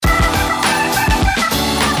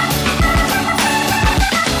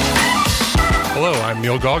I'm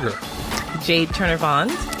Neil Gauger. Jade Turner-Vaughn.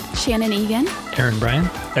 Shannon Egan. Aaron Bryan.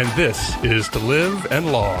 And this is To Live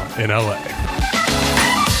and Law in LA.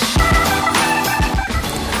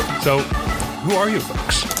 So, who are you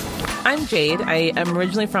folks? I'm Jade. I am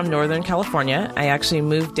originally from Northern California. I actually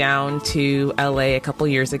moved down to LA a couple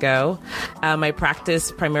years ago. My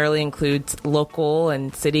practice primarily includes local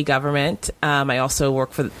and city government. I also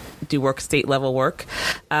do state level work,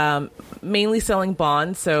 mainly selling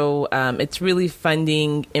bonds. So it's really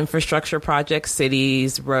funding infrastructure projects,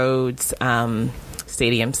 cities, roads,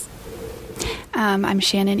 stadiums. I'm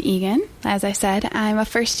Shannon Egan. As I said, I'm a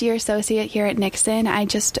first-year associate here at Nixon. I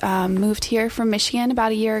just moved here from Michigan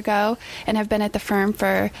about a year ago and have been at the firm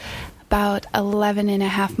for about 11 and a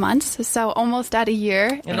half months, so almost at a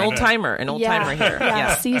year. An old-timer here.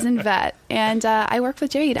 Yeah, seasoned vet. And I work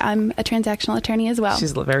with Jade. I'm a transactional attorney as well.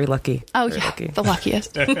 She's very lucky. Oh, very yeah, lucky. The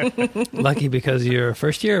luckiest. Lucky because you're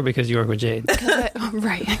first year or because you work with Jade?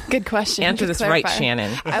 Right. Good question. Answer this right,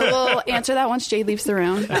 Shannon. I will answer that once Jade leaves the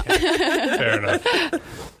room. Fair enough.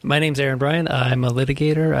 My name's Aaron Bryan. I'm a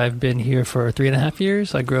litigator. I've been here for 3.5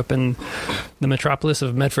 years. I grew up in the metropolis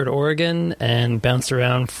of Medford, Oregon, and bounced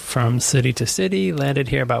around from city to city. Landed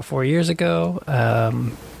here about 4 years ago.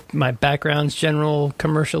 My background's general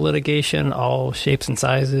commercial litigation, all shapes and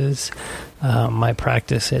sizes. My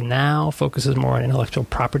practice now focuses more on intellectual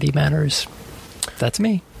property matters. That's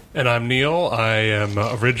me. And I'm Neil. I am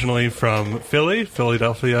originally from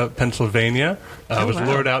Philadelphia, Pennsylvania. I was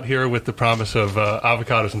lured out here with the promise of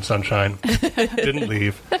avocados and sunshine. Didn't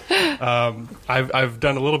leave. I've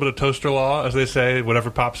done a little bit of toaster law, as they say,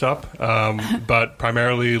 whatever pops up, but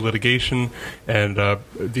primarily litigation, and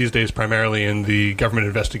these days primarily in the government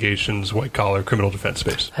investigations, white-collar criminal defense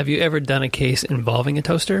space. Have you ever done a case involving a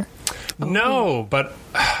toaster? No, but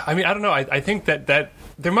I mean, I don't know. I think that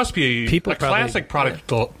there must be a classic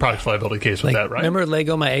product liability case with that, right? Remember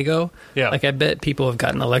Lego My Ego? Yeah. Like, I bet people have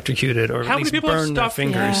gotten electrocuted or how at least many people burned their have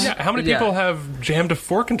fingers. Yeah. How many people have jammed a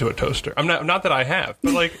fork into a toaster? Not that I have,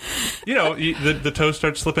 but like, the toast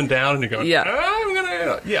starts slipping down and you go, I'm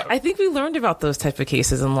gonna, I think we learned about those type of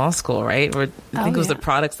cases in law school, right? Where I think it was the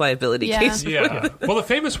products liability case. Yeah. Well, the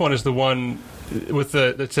famous one is the one with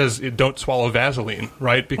that says don't swallow Vaseline,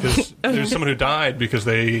 right? Because there's someone who died because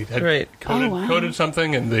they had coated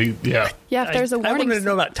something, and if there's a warning. I wanted to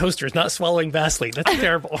know about toasters, not swallowing Vaseline. That's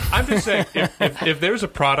terrible. I'm just saying, if there's a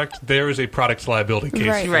product, there is a product's liability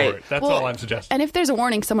case for it. That's all I'm suggesting. And if there's a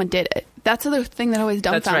warning, someone did it. That's the thing that always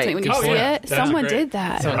dumbfounds me when you see it. Someone did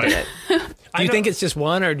that. Someone did it. Do you think it's just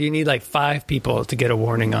one, or do you need like 5 people to get a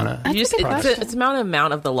warning on a product? It's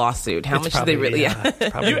amount of the lawsuit. How much do they really?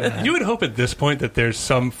 You would hope at this point that there's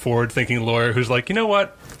some forward-thinking lawyer who's like, you know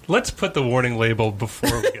what? Let's put the warning label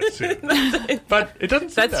before we get sued. But it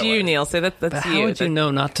doesn't. That's you, way. Neil. Say that's but you. How would you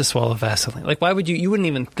know not to swallow Vaseline? Like, why would you? You wouldn't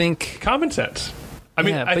even think. Common sense. I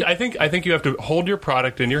mean, I think you have to hold your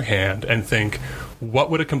product in your hand and think, what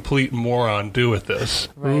would a complete moron do with this?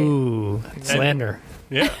 Right. Ooh, slander.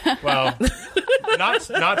 Yeah, well, not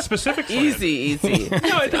specific slander. Easy.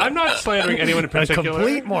 No, I'm not slandering anyone in particular. A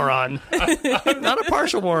complete moron. Not a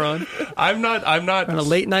partial moron. I'm not. And a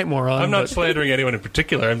late night moron. I'm not slandering anyone in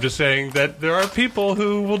particular. I'm just saying that there are people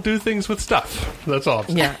who will do things with stuff. That's all I'm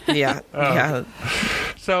saying. Yeah.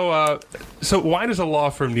 So why does a law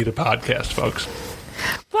firm need a podcast, folks?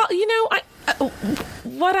 Well,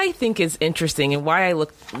 what I think is interesting and why I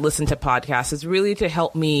listen to podcasts is really to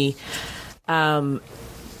help me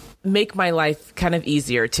make my life kind of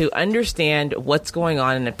easier, to understand what's going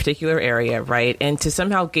on in a particular area, right? And to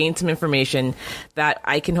somehow gain some information that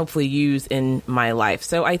I can hopefully use in my life.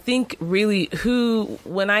 So I think really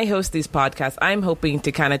when I host these podcasts, I'm hoping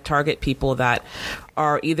to kind of target people that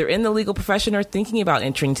are either in the legal profession or thinking about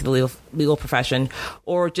entering to the legal profession,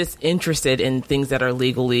 or just interested in things that are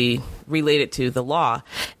legally related to the law.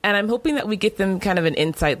 And I'm hoping that we get them kind of an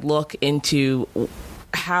inside look into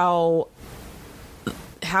how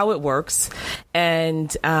it works, and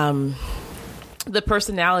the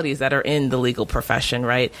personalities that are in the legal profession,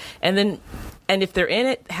 right? And if they're in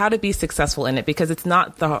it, how to be successful in it, because it's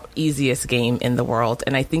not the easiest game in the world.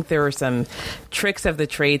 And I think there are some tricks of the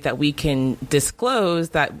trade that we can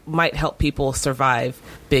disclose that might help people survive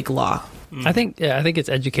big law. I think it's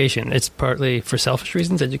education. It's partly for selfish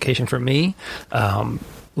reasons, education for me.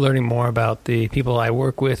 Learning more about the people I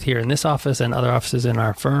work with here in this office and other offices in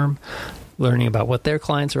our firm, learning about what their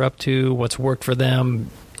clients are up to, what's worked for them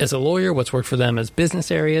as a lawyer, what's worked for them as business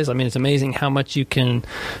areas. I mean, it's amazing how much you can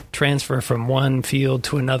transfer from one field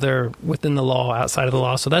to another within the law, outside of the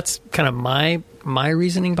law. So that's kind of my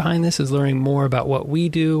reasoning behind this, is learning more about what we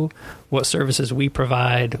do, what services we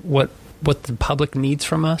provide, what the public needs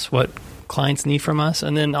from us, what clients need from us,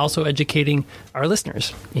 and then also educating our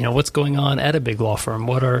listeners. What's going on at a big law firm?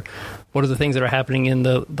 What are the things that are happening in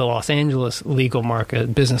the Los Angeles legal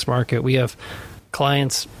market, business market? We have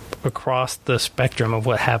clients across the spectrum of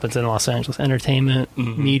what happens in Los Angeles: entertainment,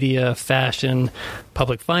 media, fashion,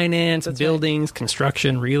 public finance, buildings,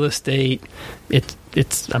 construction, real estate.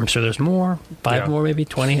 I'm sure there's more, more, maybe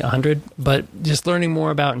 20, 100, but just learning more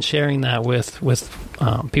about and sharing that with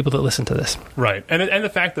people that listen to this. Right. And the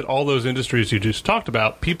fact that all those industries you just talked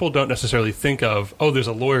about, people don't necessarily think of, there's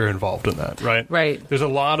a lawyer involved in that, right? Right. There's a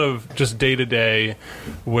lot of just day-to-day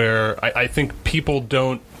where I think people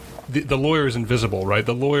don't, the lawyer is invisible, right?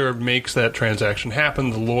 The lawyer makes that transaction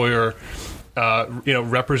happen. The lawyer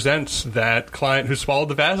represents that client who swallowed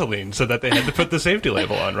the Vaseline so that they had to put the safety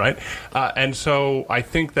label on, right? And so I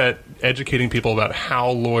think that educating people about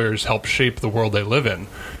how lawyers help shape the world they live in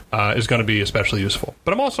is going to be especially useful.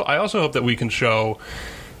 But I also hope that we can show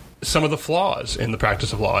some of the flaws in the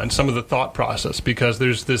practice of law and some of the thought process, because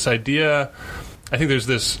there's this idea, I think there's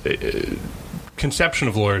this conception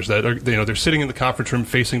of lawyers that are, they're sitting in the conference room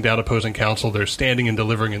facing down opposing counsel, they're standing and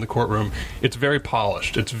delivering in the courtroom. It's very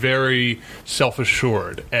polished, it's very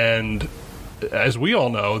self-assured, and as we all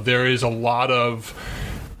know, there is a lot of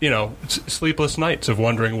sleepless nights of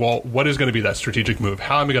wondering, well, what is going to be that strategic move?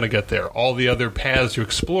 How am I going to get there? All the other paths you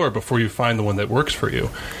explore before you find the one that works for you.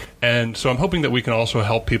 And so I'm hoping that we can also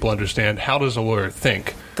help people understand, how does a lawyer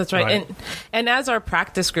think? That's right. And as our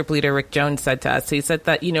practice group leader, Rick Jones, said to us, he said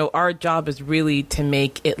that, our job is really to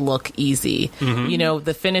make it look easy. Mm-hmm.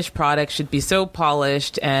 The finished product should be so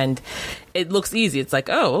polished and it looks easy. It's like,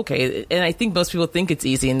 oh, okay. And I think most people think it's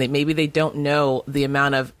easy, and maybe they don't know the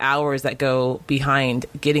amount of hours that go behind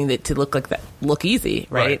getting it to look like that, look easy,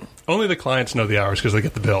 right? Only the clients know the hours because they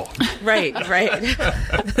get the bill. Right.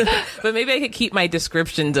 But maybe I could keep my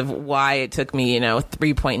descriptions of why it took me,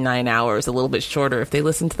 3.9 hours a little bit shorter if they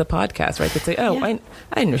listen to the podcast, right? They'd say, I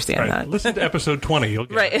understand that. Listen to episode 20. You'll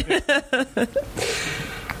get it.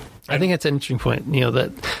 I think it's an interesting point,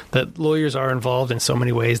 that lawyers are involved in so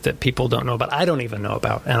many ways that people don't know about. I don't even know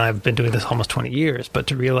about, and I've been doing this almost 20 years. But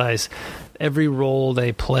to realize every role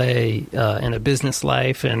they play in a business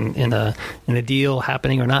life, and in a deal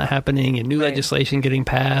happening or not happening, and new legislation getting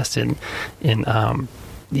passed, and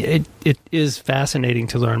it is fascinating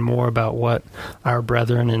to learn more about what our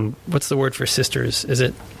brethren, and what's the word for sisters? Is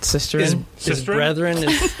it sisterin? Is brethren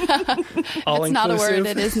is all it's not a word.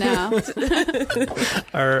 It is now.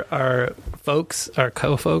 Our folks, our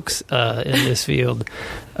co-folks in this field,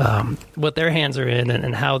 what their hands are in,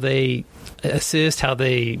 and how they assist, how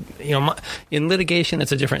they, in litigation,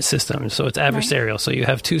 it's a different system. So it's adversarial. Right. So you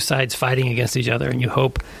have two sides fighting against each other, and you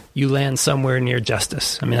hope you land somewhere near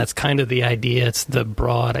justice. I mean, that's kind of the idea. It's the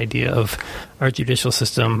broad idea of our judicial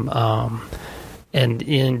system. And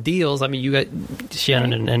in deals, I mean, you got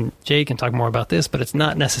Shannon and Jay can talk more about this, but it's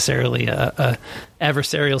not necessarily a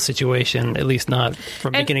adversarial situation, at least not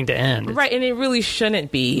from beginning to end. Right, and it really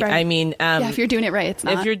shouldn't be. Right. I mean, if you're doing it right, it's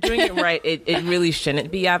not. If you're doing it right, it really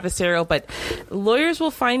shouldn't be adversarial, but lawyers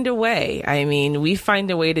will find a way. I mean, we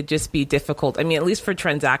find a way to just be difficult. I mean, at least for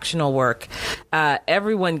transactional work,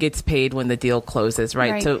 everyone gets paid when the deal closes,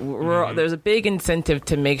 right? So there's a big incentive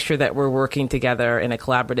to make sure that we're working together in a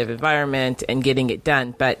collaborative environment and getting it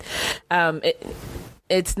done, but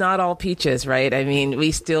it's not all peaches, right? I mean,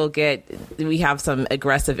 we have some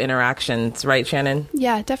aggressive interactions, right, Shannon?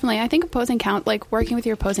 Yeah, definitely. I think working with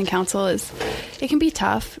your opposing counsel it can be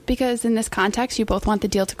tough, because in this context, you both want the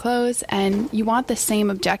deal to close and you want the same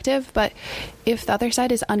objective, but if the other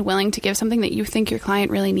side is unwilling to give something that you think your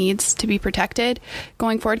client really needs to be protected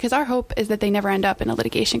going forward, because our hope is that they never end up in a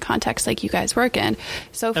litigation context like you guys work in.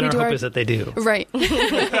 So if our hope is that they do. Right.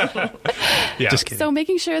 Yeah. Just kidding. So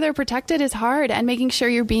making sure they're protected is hard, and making sure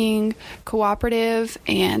you're being cooperative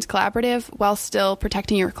and collaborative while still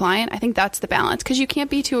protecting your client. I think that's the balance, because you can't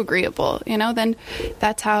be too agreeable, then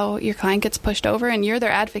that's how your client gets pushed over and you're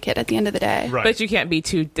their advocate at the end of the day. Right. But you can't be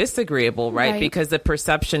too disagreeable, right? Because the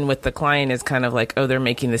perception with the client is kind of like, oh, they're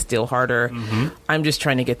making this deal harder. Mm-hmm. I'm just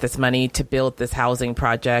trying to get this money to build this housing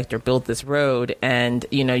project or build this road, and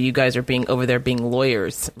you guys are being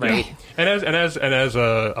lawyers, right? Yeah. And as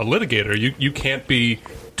a litigator, you can't be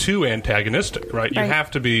too antagonistic, right? You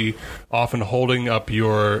have to be often holding up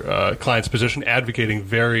your client's position, advocating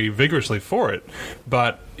very vigorously for it.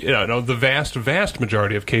 But the vast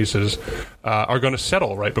majority of cases are going to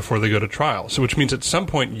settle right before they go to trial. So, which means at some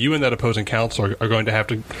point, you and that opposing counsel are going to have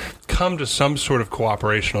to come to some sort of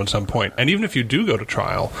cooperation at some point. And even if you do go to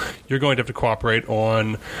trial, you're going to have to cooperate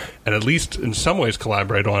on, and at least in some ways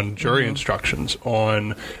collaborate on, jury instructions,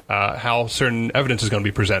 on how certain evidence is going to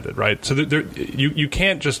be presented, right? So you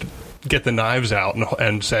can't just get the knives out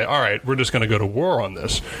and say, all right, we're just going to go to war on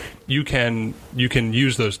this. You can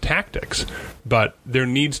use those tactics, but there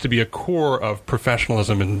needs to be a core of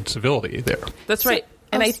professionalism and civility there. That's right.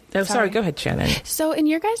 Sorry, go ahead, Shannon. So in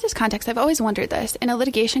your guys' context, I've always wondered this. In a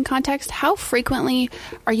litigation context, how frequently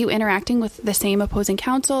are you interacting with the same opposing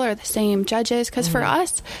counsel or the same judges? Because for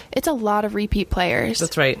us, it's a lot of repeat players.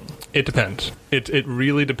 That's right. It depends. It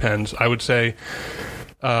really depends. I would say,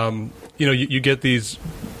 you get these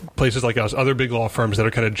places like us, other big law firms that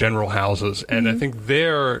are kind of general houses, and I think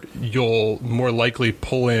there you'll more likely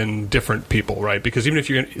pull in different people, right? Because even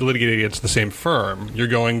if you're litigating against the same firm, you're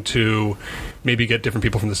going to maybe get different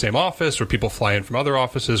people from the same office, or people fly in from other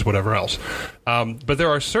offices, whatever else. But there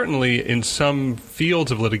are certainly, in some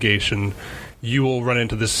fields of litigation, you will run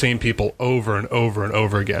into the same people over and over and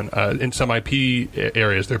over again. In some IP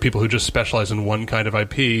areas, there are people who just specialize in one kind of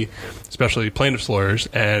IP, especially plaintiffs' lawyers,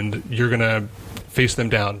 and you're going to face them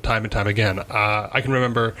down time and time again. I can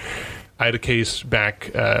remember I had a case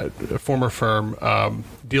back at a former firm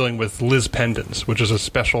dealing with Liz Pendens, which is a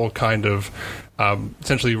special kind of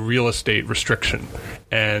essentially real estate restriction.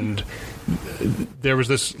 And there was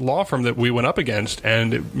this law firm that we went up against,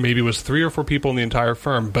 and it maybe was 3 or 4 people in the entire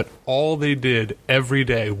firm, but all they did every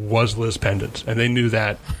day was Liz Pendens, and they knew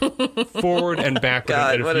that forward and backward.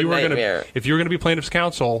 God, and what a nightmare. if you were going to be plaintiff's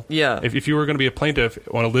counsel, if you were going to be a plaintiff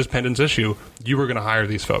on a Liz Pendens issue, you were going to hire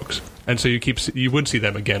these folks, and so you would see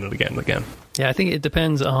them again and again and again. Yeah, I think it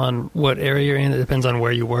depends on what area you're in. It depends on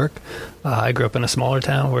where you work. I grew up in a smaller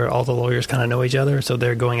town where all the lawyers kind of know each other, so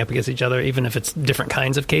they're going up against each other, even if it's different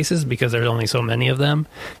kinds of cases, because there's only so many of them.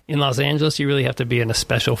 In Los Angeles, you really have to be in a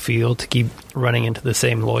special field to keep running into the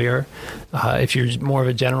same lawyer. If you're more of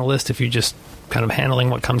a generalist, if you're just kind of handling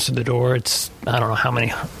what comes to the door, it's, I don't know how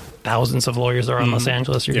many thousands of lawyers are in Los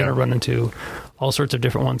Angeles. You're going to run into all sorts of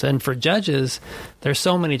different ones. And for judges, there's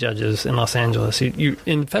so many judges in Los Angeles. You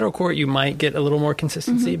in federal court, you might get a little more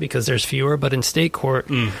consistency because there's fewer, but in state court,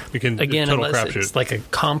 again, unless it's like a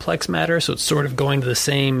complex matter, so it's sort of going to the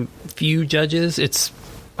same few judges, it's,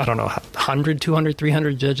 I don't know, 100, 200,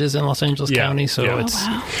 300 judges in Los Angeles County. So it's... Oh,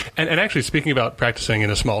 wow. And actually, speaking about practicing in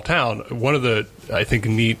a small town, one of the, I think,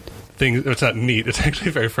 neat things, it's not neat, it's actually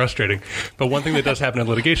very frustrating, but one thing that does happen in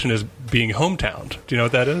litigation is being hometowned. Do you know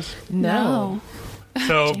what that is? No.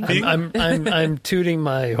 So I'm tooting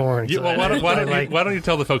my horn. Why don't you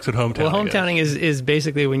tell the folks at hometown? Well, hometowning is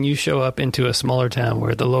basically when you show up into a smaller town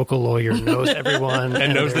where the local lawyer knows everyone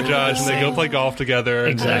and knows the judge, and they go play golf together,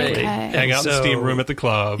 exactly, and hang out in the steam room at the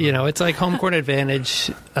club. You know, it's like home court advantage.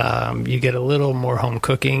 You get a little more home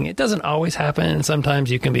cooking. It doesn't always happen, and sometimes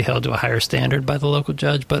you can be held to a higher standard by the local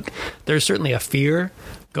judge. But there's certainly a fear.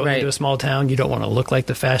 Going into a small town, you don't want to look like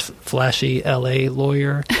the flashy L.A.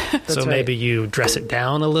 lawyer, so maybe you dress it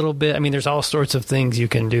down a little bit. I mean, there's all sorts of things you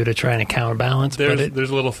can do to try and counterbalance. There's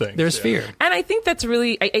little things. There's fear. And I think that's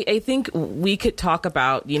really, I think we could talk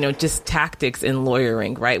about, just tactics in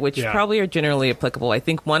lawyering, right, which probably are generally applicable. I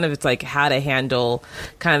think one of it's like how to handle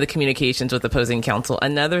kind of the communications with opposing counsel.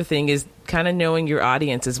 Another thing is kind of knowing your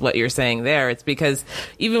audience is what you're saying there. It's because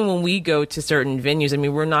even when we go to certain venues, I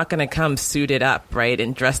mean, we're not going to come suited up, right,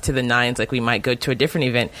 and dressed to the nines like we might go to a different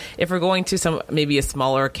event. If we're going to maybe a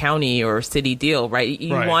smaller county or city deal, right,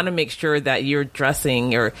 you want to make sure that you're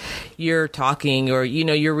dressing or you're talking or,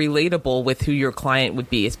 you're relatable with who your client would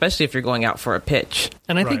be, especially if you're going out for a pitch.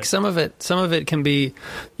 And I think some of it can be,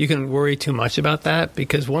 you can worry too much about that,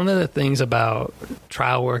 because one of the things about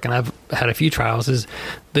trial work, and I've had a few trials, is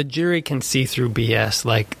the jury can see through BS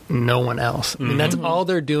like no one else. I mean, that's all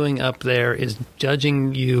they're doing up there is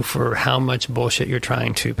judging you for how much bullshit you're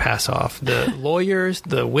trying to pass off. The lawyers,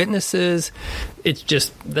 the witnesses, it's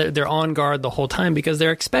just they're on guard the whole time because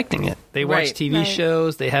they're expecting it. They watch TV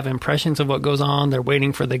shows, they have impressions of what goes on, they're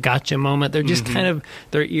waiting for the gotcha moment. They're just kind of,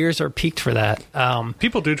 their ears are peaked for that.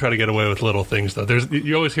 People do try to get away with little things, though.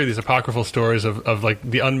 You always hear these apocryphal stories of like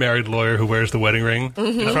the unmarried lawyer who wears the wedding ring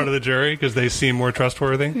in front of the jury because they seem more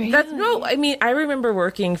trustworthy. I remember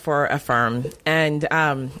working for a firm, and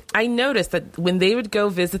I noticed that when they would go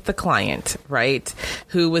visit the client, right,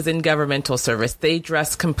 who was in governmental service, they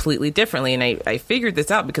dressed completely differently. And I figured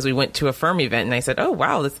this out because we went to a firm event, and I said, oh,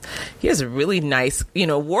 wow, he has a really nice,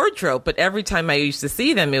 wardrobe. But every time I used to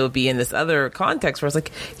see them, it would be in this other context where I was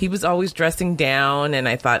like, he was always dressing down. And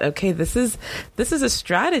I thought, okay, this is a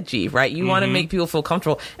strategy, right? You want to make people feel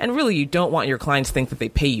comfortable. And really, you don't want your clients to think that they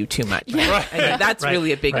pay you too much. Right? Right. I mean, that's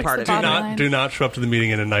really a big part of it. Do not show up to the meeting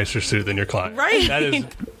in a nicer suit than your client. Right. That is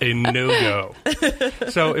a no-go.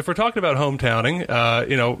 So if we're talking about hometowning,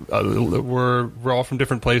 we're all from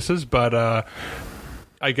different places, but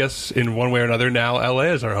I guess in one way or another now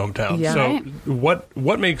LA is our hometown. Yeah. So Right.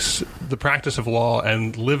 what makes the practice of law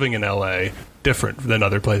and living in LA different than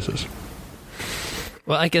other places?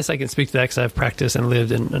 Well, I guess I can speak to that because I've practiced and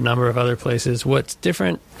lived in a number of other places. What's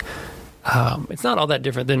different? It's not all that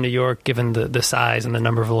different than New York, given the size and the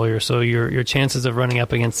number of lawyers. So your chances of running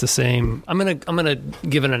up against the same. I'm gonna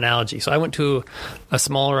give an analogy. So I went to a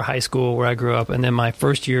smaller high school where I grew up, and then my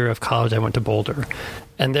first year of college, I went to Boulder.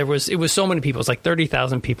 And it was so many people. It was like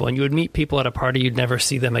 30,000 people. And you would meet people at a party, you'd never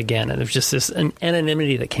see them again. And it was just this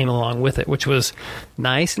anonymity that came along with it, which was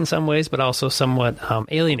nice in some ways, but also somewhat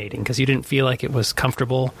alienating because you didn't feel like it was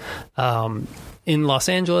comfortable. In Los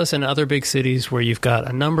Angeles and other big cities where you've got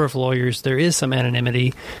a number of lawyers, there is some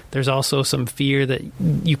anonymity. There's also some fear that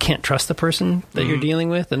you can't trust the person that you're dealing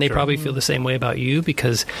with. And they probably feel the same way about you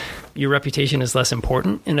because your reputation is less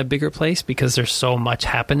important in a bigger place because there's so much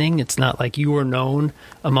happening. It's not like you are known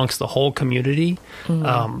amongst the whole community.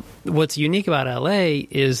 What's unique about LA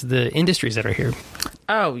is the industries that are here.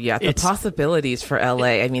 Oh yeah, the possibilities for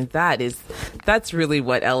LA. I mean, that's really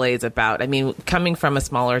what LA is about. I mean, coming from a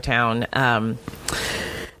smaller town,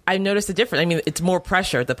 I noticed a difference. I mean, it's more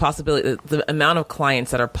pressure. The possibility, the amount of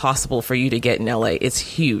clients that are possible for you to get in LA is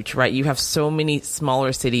huge, right? You have so many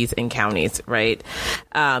smaller cities and counties, right,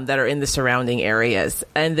 that are in the surrounding areas,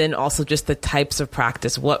 and then also just the types of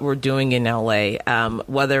practice, what we're doing in LA,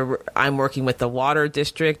 whether I'm working with the water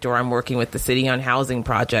district or I'm working with the city on housing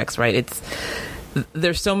projects, right?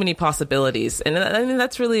 There's so many possibilities, and I mean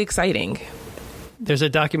that's really exciting. There's a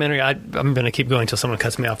documentary. I'm going to keep going until someone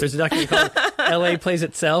cuts me off. There's a documentary called LA Plays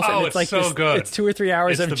Itself. Oh, and it's like so this, good. It's 2 or 3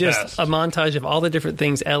 hours It's of the just best. a montage of all the different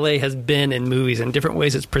things LA has been in movies and different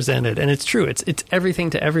ways it's presented. And it's true. It's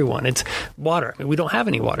everything to everyone. It's water. I mean, we don't have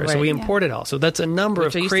any water, so Right. we import it all. So that's a number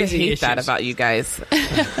Which of I used crazy to hate issues. that about you guys.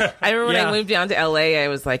 I remember when Yeah. I moved down to LA, I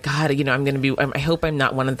was like, God, I'm going to be. I hope I'm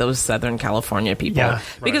not one of those Southern California people. Yeah,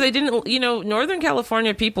 because I didn't. Northern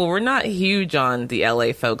California people were not huge on the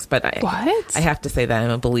LA folks, but What? I have to say that I'm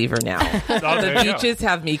a believer now. Oh, The there you go. beaches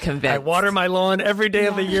have me convinced. I water my lawn every day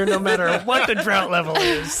of the year, no matter what the drought level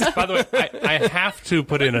is. By the way, I have to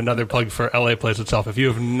put in another plug for LA Plays Itself. If you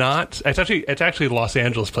have not, it's actually Los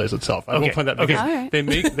Angeles Plays Itself. I will Okay. point that Okay. because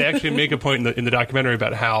All right. they actually make a point in the documentary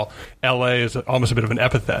about how LA is almost a bit of an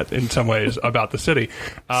epithet in some ways about the city.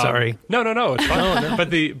 Sorry. No, it's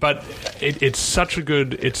fine. But it's such a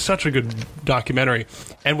good documentary.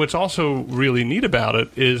 And what's also really neat about it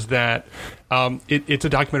is that it's a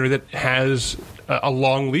documentary that has a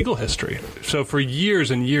long legal history. So for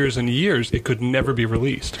years and years and years, it could never be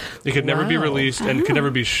released. It could never be Wow. released and could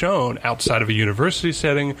never be shown outside of a university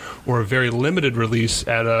setting or a very limited release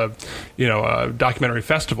at a documentary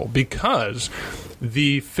festival because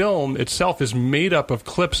the film itself is made up of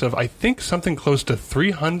clips of, I think, something close to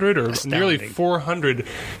 300 or nearly Astounding. 400,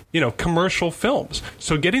 commercial films.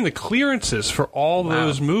 So getting the clearances for all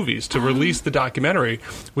those movies to release the documentary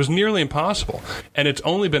was nearly impossible. And it's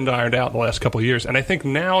only been ironed out in the last couple of years. And I think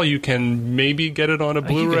now you can maybe get it on a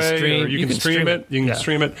Blu-ray or you can stream it. You can Yeah.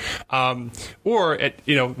 stream it. Or,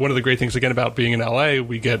 one of the great things, again, about being in LA,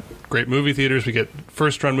 we get great movie theaters. We get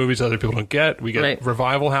first-run movies other people don't get. We get Right.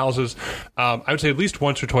 revival houses. I would say at least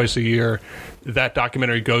once or twice a year, that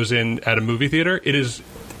documentary goes in at a movie theater. It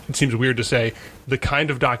seems weird to say, the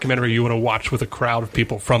kind of documentary you want to watch with a crowd of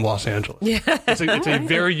people from Los Angeles. Yeah. It's a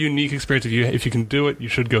very unique experience. If you can do it, you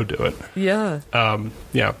should go do it. Yeah.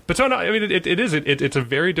 But so no, I mean, it's a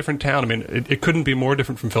very different town. I mean, it couldn't be more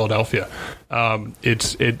different from Philadelphia.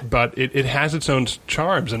 But it has its own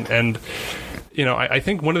charms and I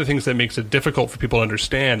think one of the things that makes it difficult for people to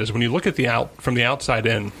understand is when you look at from the outside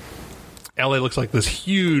in, LA looks like this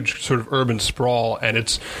huge sort of urban sprawl, and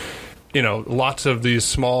it's lots of these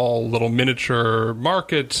small little miniature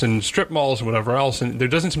markets and strip malls and whatever else, and there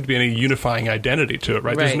doesn't seem to be any unifying identity to it,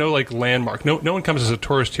 right? There's Right. no landmark. No one comes as a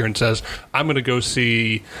tourist here and says, I'm going to go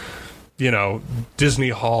see Disney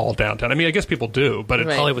Hall downtown. I mean, I guess people do, but it's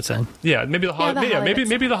Right. Hollywood sign. yeah, maybe the Hollywood,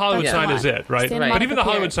 maybe the Hollywood That's sign the is one. it, right? Santa But Monica even the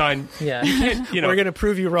Hollywood Pier. sign, Yeah. you can't, We're going to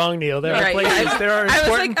prove you wrong, Neil. There are Right. places. There are I was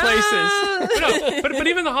important like, places. but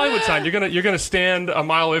even the Hollywood sign, you're gonna stand a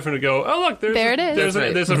mile away from it and go, oh look, There it is.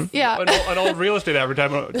 There's an old real estate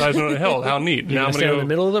advertisement on a hill. How neat! You're Now going I'm to stand gonna in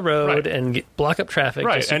the middle of the road Right. and block up traffic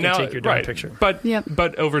right, just so and you can now take your darn right. picture. But Yep.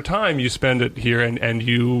 but over time, you spend it here, and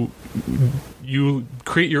you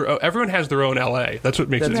create your own. Everyone has their own LA. That's what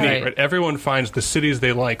makes That's it neat, right. right? Everyone finds the cities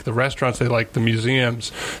they like, the restaurants they like, the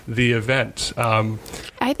museums, the events.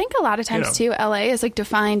 I think a lot of times too, LA is like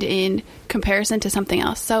defined in comparison to something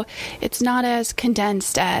else. So it's not as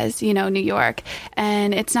condensed as, New York,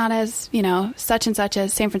 and it's not as, such and such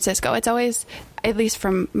as San Francisco. It's always, at least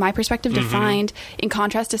from my perspective, defined in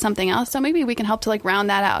contrast to something else. So maybe we can help to like round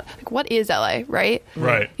that out. Like, what is LA, right?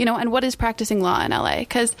 Right. And what is practicing law in LA?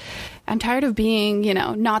 Because I'm tired of being,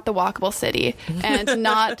 not the walkable city and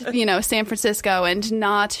not, San Francisco and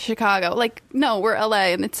not Chicago. Like, no, we're LA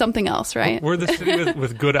and it's something else, right? We're the city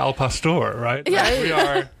with good al pastor, right? Yeah. We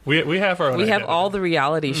are. We have our own We have identity. all the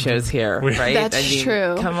reality shows here, right? That's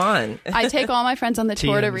true. Come on. I take all my friends on the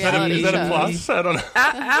tour to reality Is that a shows. plus? I don't know.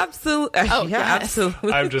 Absolutely. Oh, yeah, yes.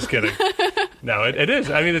 absolutely. I'm just kidding. No, it is.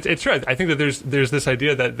 I mean, it's right. I think that there's this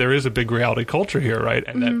idea that there is a big reality culture here, right?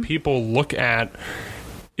 And that people look at,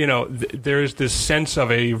 there is this sense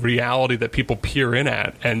of a reality that people peer in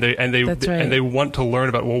at, and they That's right. and they want to learn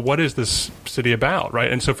about. Well, what is this city about,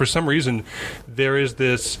 right? And so, for some reason, there is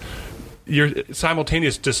this your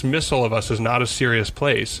simultaneous dismissal of us as not a serious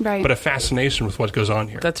place, Right. but a fascination with what goes on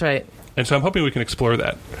here. That's right. And so I'm hoping we can explore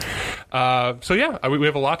that. We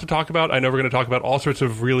have a lot to talk about. I know we're going to talk about all sorts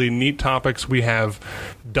of really neat topics. We have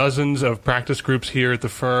dozens of practice groups here at the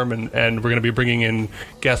firm, and we're going to be bringing in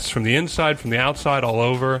guests from the inside, from the outside, all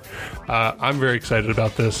over. I'm very excited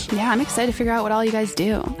about this. Yeah, I'm excited to figure out what all you guys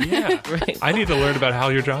do. Yeah. Right. I need to learn about how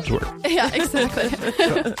your jobs work. Yeah, exactly.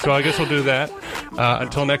 So I guess we'll do that.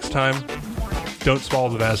 Until next time, don't swallow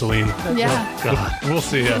the Vaseline. Yeah. We'll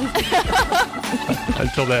see you.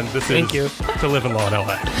 Until then, this Thank you. To Live in Law in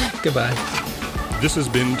LA. Goodbye. This has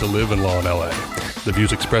been To Live in Law in LA. The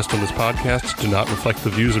views expressed on this podcast do not reflect the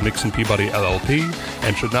views of Nixon Peabody LLP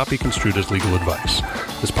and should not be construed as legal advice.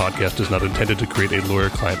 This podcast is not intended to create a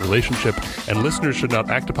lawyer-client relationship, and listeners should not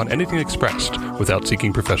act upon anything expressed without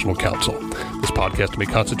seeking professional counsel. This podcast may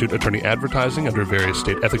constitute attorney advertising under various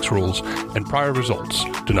state ethics rules, and prior results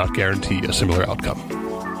do not guarantee a similar outcome.